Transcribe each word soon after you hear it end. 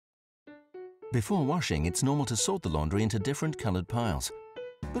Before washing, it's normal to sort the laundry into different colored piles.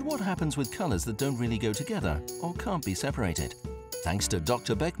 But what happens with colors that don't really go together or can't be separated? Thanks to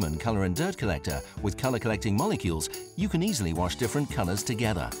Dr. Beckmann Colour Dirt Collector with color collecting molecules, you can easily wash different colors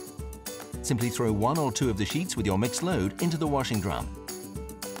together. Simply throw 1 or 2 of the sheets with your mixed load into the washing drum.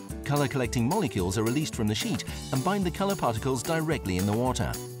 Color collecting molecules are released from the sheet and bind the color particles directly in the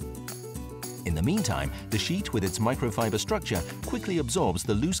water. In the meantime, the sheet with its microfiber structure quickly absorbs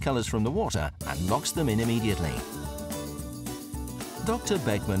the loose colors from the water and locks them in immediately. Dr.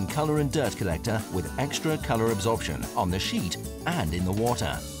 Beckmann Colour Dirt Collector with extra color absorption on the sheet and in the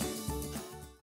water.